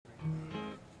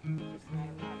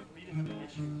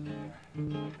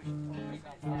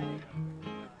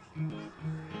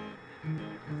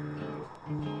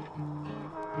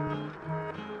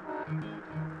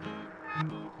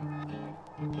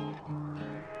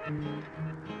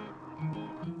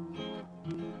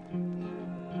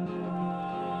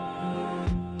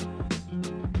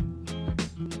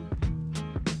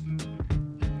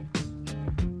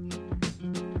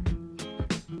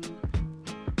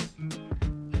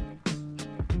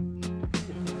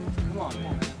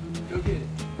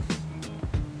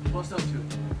Almost up to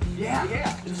it. Yeah.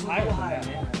 Yeah. Just a little higher,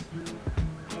 man.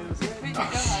 Go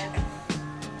higher.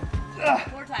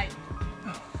 More tight.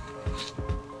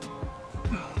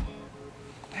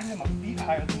 I have my feet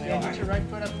higher than they are. Get your right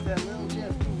foot up to that little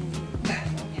jib.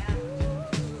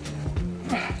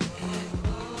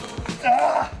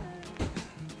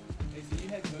 Hey, so you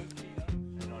had both feet up?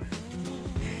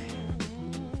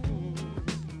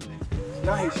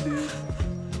 Nice, dude.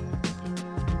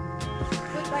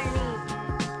 Foot by your knee.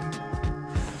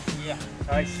 Yeah.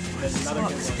 Nice. That's another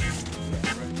good one.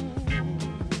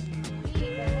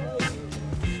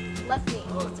 Left knee.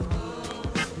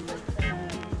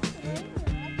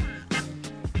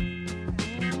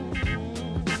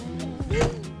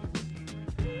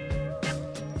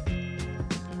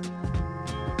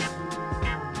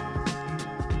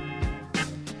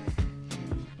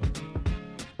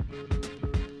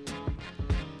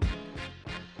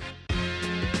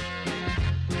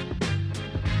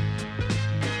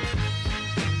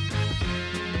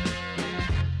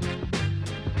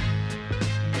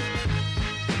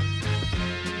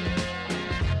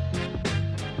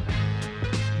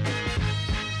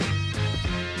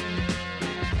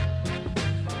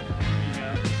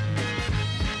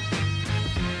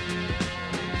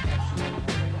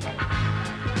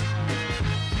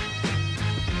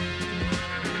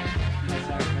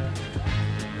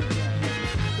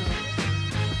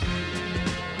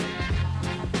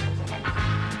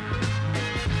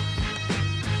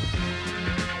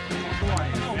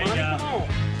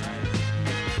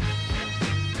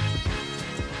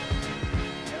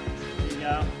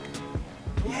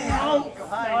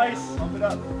 Nice. Pump it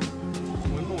up.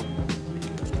 One more.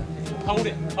 Hold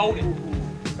it. Hold it.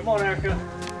 Come on, Erica.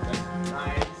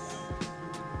 Nice.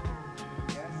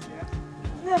 Yes,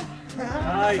 yes.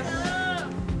 Nice.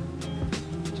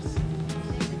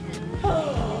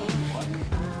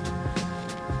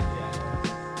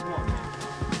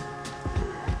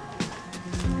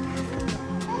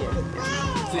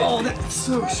 Oh, that's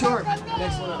so sharp.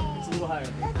 Next one up. It's a little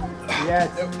higher. Yes.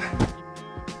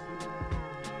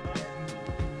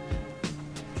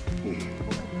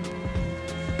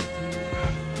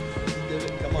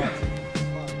 Come on.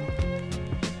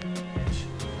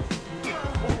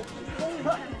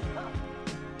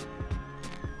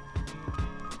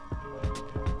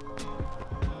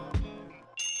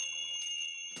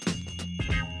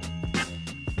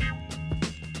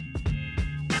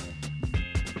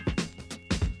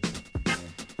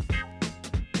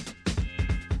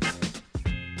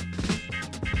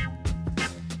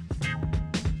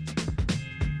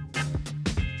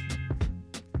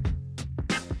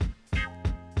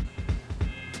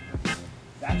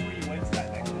 That's where you went to that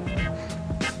next one.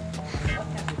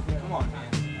 Come on, man.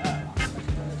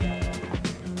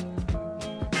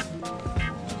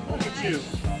 Look at you.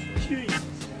 Jeez.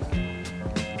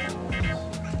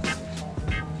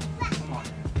 Come on.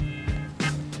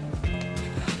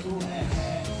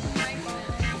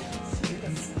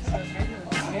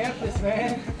 Campus,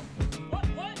 man.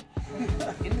 What?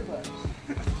 In the butt.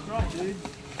 Strong, dude.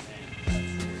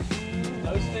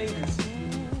 Those fingers.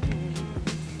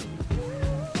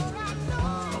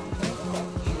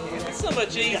 It's so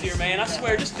much easier, man. I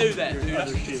swear, just do that, dude.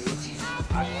 Other shoe.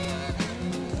 Okay.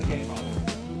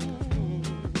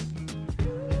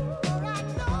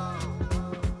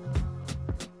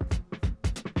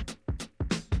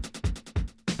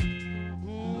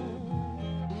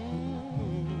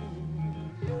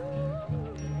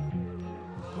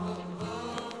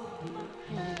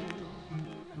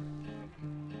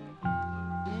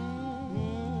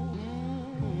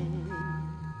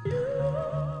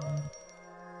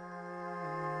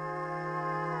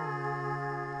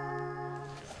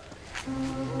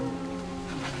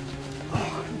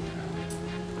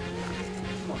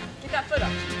 Get that foot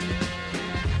up.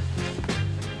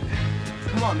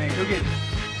 Come on, man. Go get it.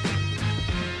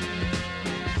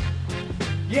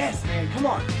 Yes, man. Come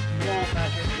on. Come on,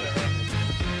 Patrick.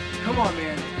 Come on,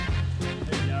 man.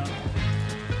 There you go.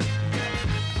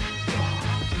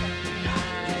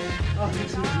 Oh,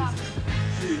 thanks,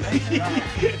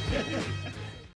 Jesus.